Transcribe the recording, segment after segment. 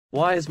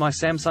Why is my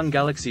Samsung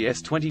Galaxy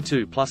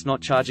S22 Plus not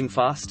charging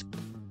fast?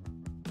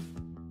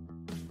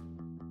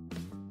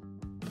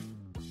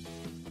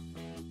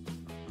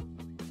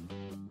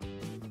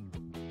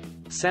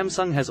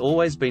 Samsung has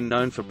always been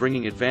known for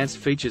bringing advanced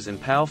features and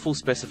powerful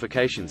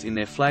specifications in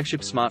their flagship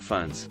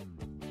smartphones.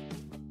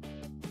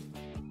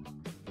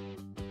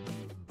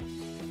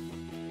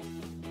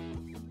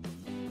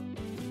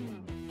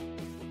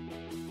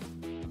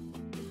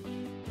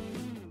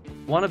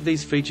 One of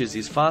these features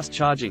is fast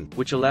charging,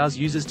 which allows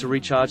users to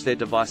recharge their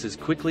devices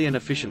quickly and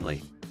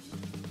efficiently.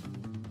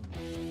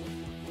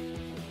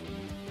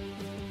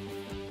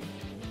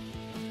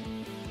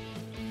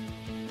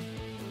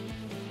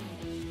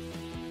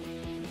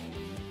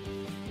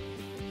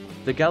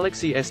 The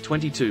Galaxy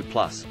S22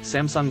 Plus,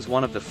 Samsung's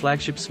one of the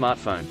flagship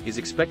smartphone, is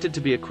expected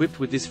to be equipped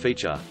with this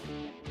feature.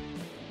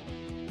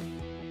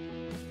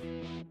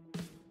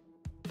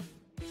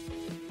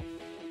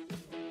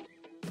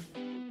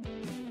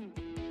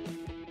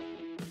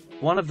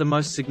 One of the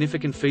most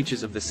significant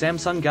features of the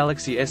Samsung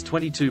Galaxy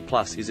S22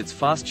 Plus is its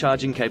fast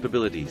charging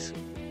capabilities.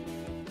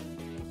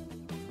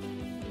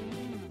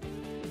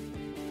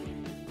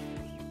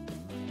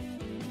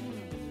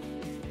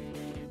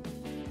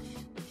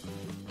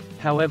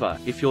 However,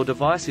 if your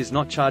device is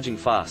not charging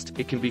fast,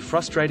 it can be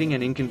frustrating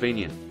and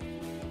inconvenient.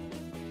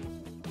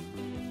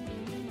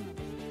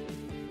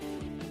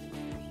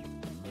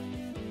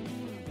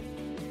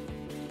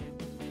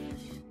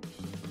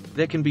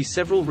 There can be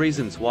several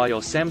reasons why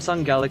your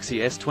Samsung Galaxy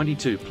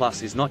S22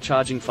 Plus is not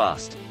charging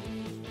fast.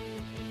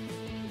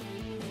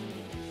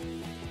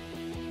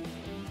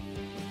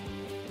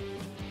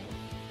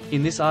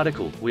 In this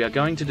article, we are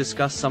going to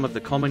discuss some of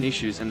the common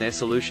issues and their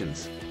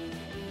solutions.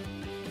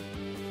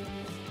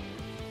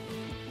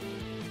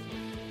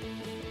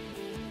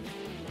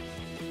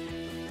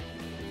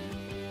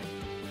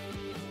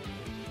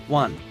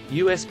 One,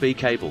 USB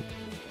cable.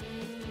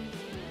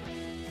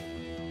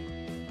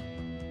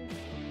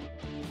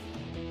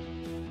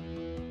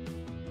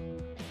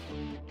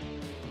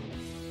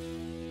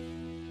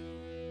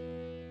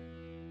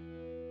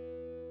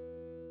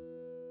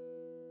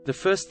 The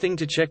first thing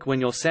to check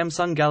when your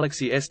Samsung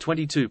Galaxy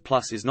S22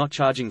 Plus is not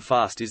charging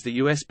fast is the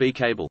USB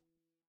cable.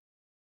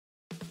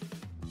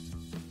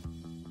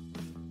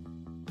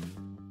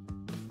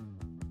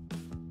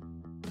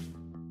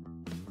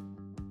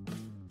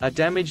 A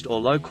damaged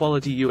or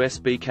low-quality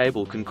USB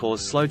cable can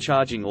cause slow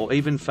charging or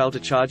even fail to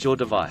charge your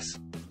device.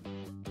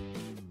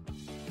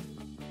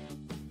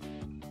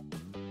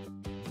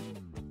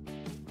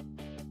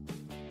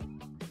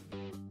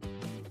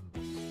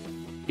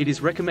 It is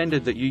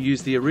recommended that you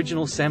use the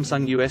original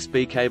Samsung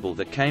USB cable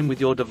that came with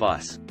your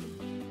device.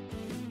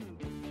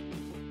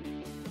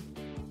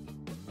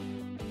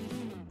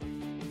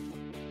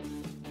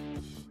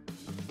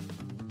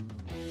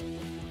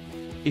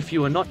 If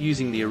you are not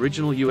using the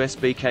original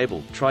USB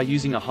cable, try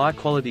using a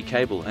high-quality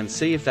cable and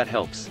see if that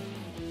helps.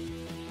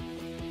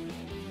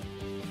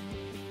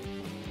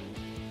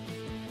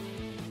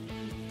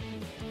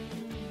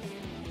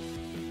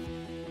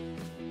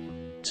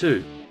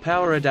 Two,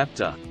 power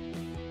adapter.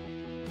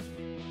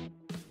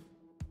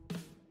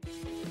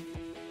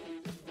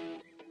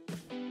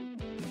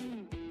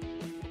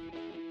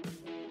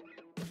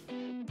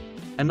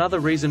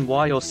 Another reason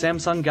why your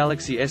Samsung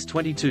Galaxy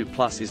S22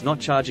 Plus is not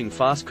charging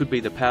fast could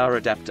be the power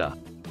adapter.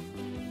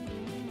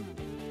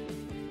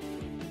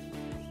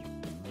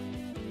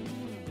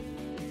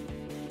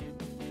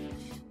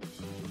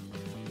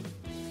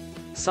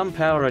 Some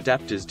power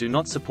adapters do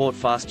not support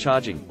fast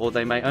charging, or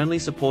they may only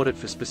support it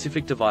for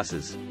specific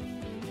devices.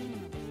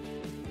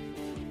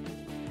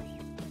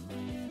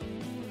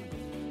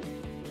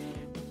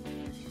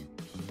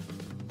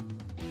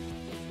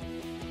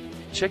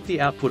 Check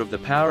the output of the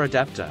power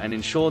adapter and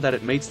ensure that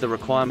it meets the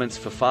requirements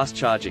for fast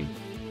charging.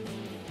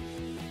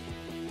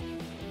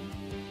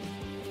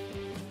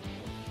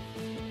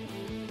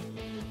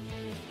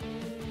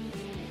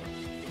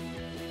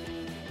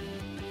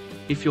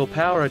 If your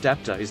power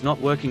adapter is not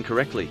working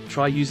correctly,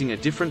 try using a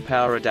different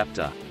power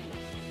adapter.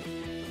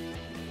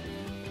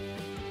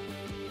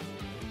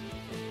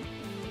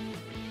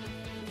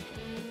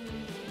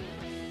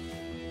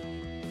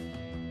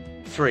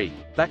 Three,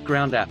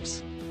 background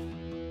apps.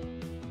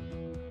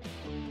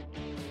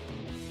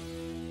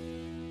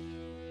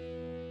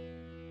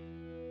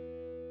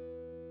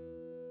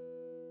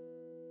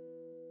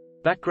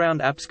 Background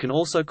apps can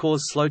also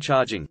cause slow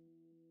charging.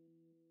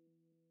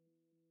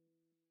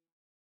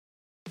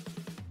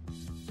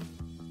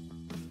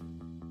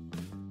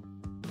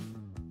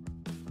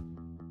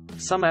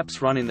 Some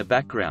apps run in the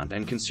background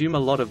and consume a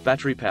lot of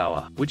battery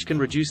power, which can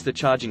reduce the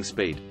charging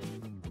speed.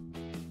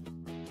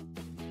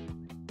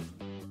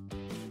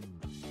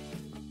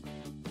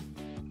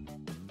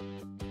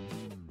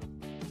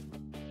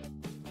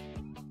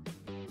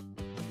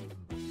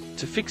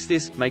 To fix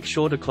this, make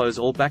sure to close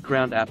all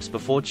background apps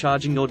before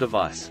charging your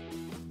device.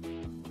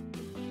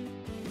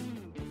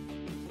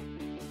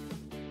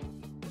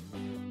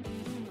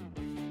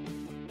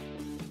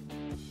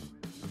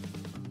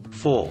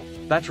 4.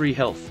 Battery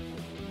health.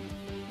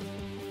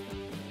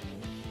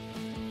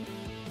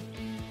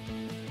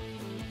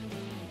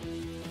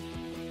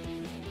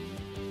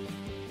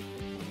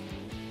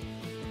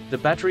 The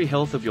battery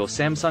health of your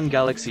Samsung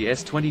Galaxy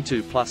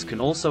S22 Plus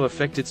can also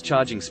affect its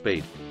charging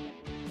speed.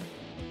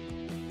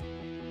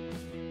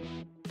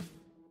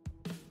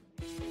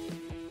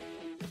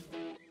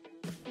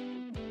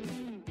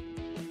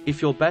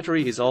 If your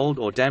battery is old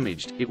or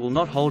damaged, it will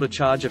not hold a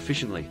charge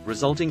efficiently,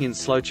 resulting in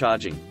slow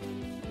charging.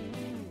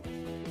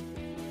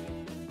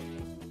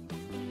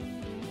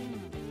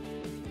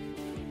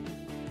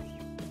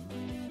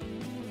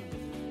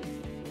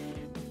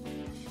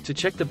 To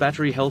check the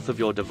battery health of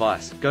your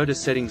device, go to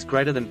Settings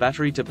greater than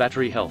Battery to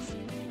Battery Health.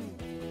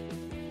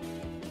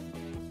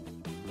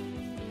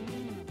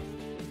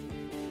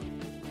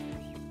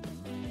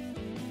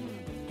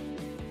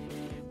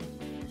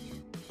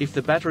 If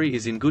the battery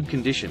is in good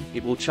condition,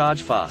 it will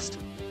charge fast.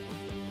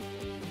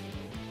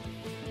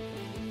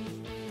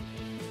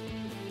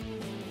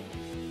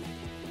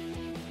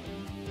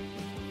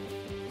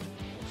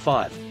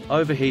 (5)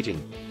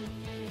 Overheating.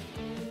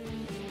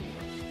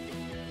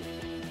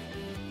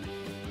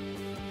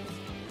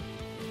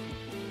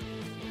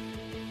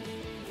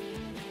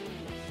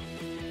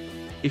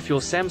 If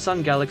your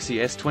Samsung Galaxy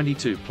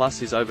S22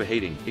 Plus is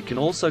overheating, it can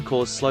also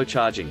cause slow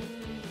charging.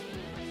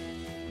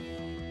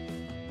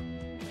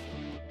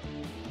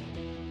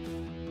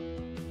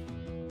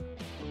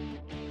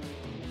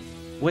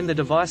 When the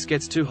device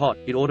gets too hot,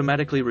 it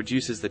automatically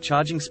reduces the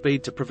charging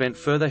speed to prevent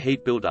further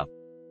heat buildup.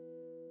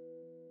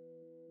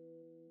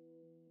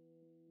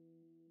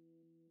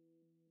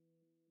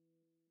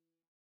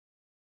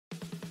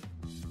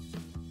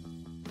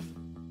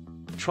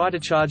 Try to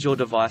charge your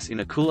device in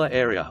a cooler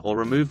area or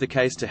remove the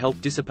case to help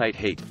dissipate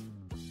heat.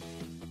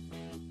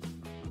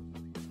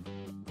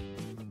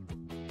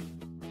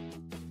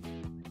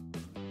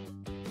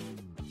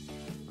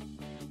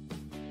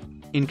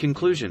 In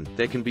conclusion,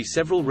 there can be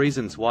several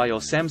reasons why your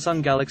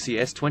Samsung Galaxy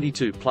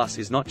S22 Plus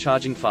is not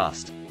charging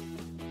fast.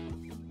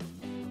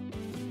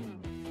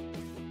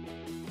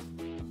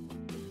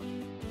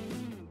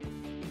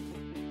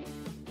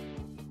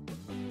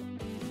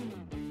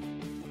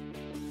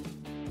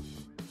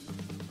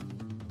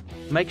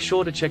 Make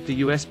sure to check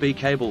the USB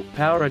cable,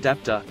 power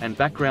adapter, and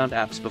background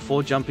apps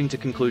before jumping to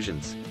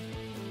conclusions.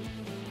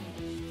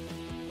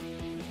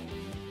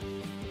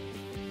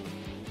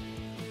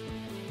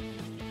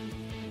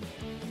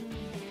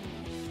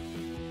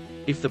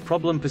 If the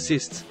problem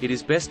persists, it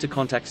is best to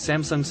contact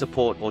Samsung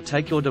support or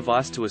take your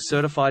device to a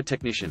certified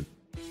technician.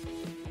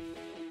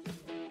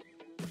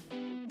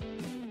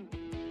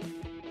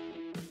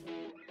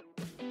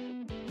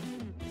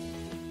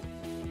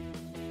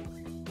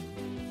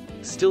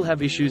 Still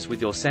have issues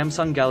with your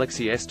Samsung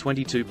Galaxy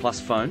S22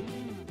 Plus phone?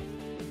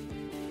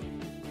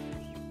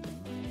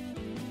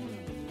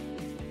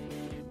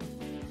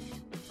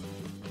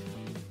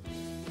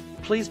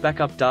 Please back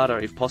up data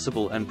if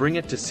possible and bring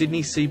it to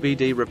Sydney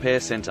CBD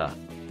Repair Centre.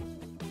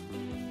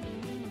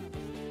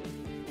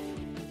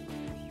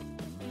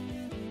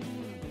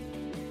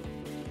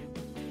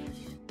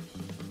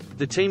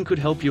 The team could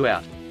help you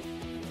out.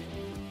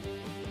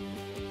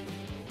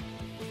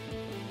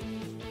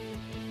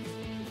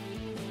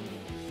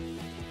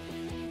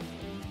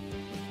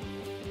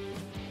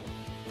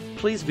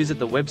 Please visit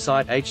the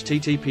website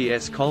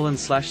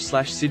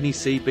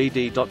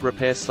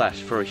https://sydneycbd.repair/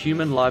 for a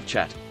human live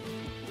chat.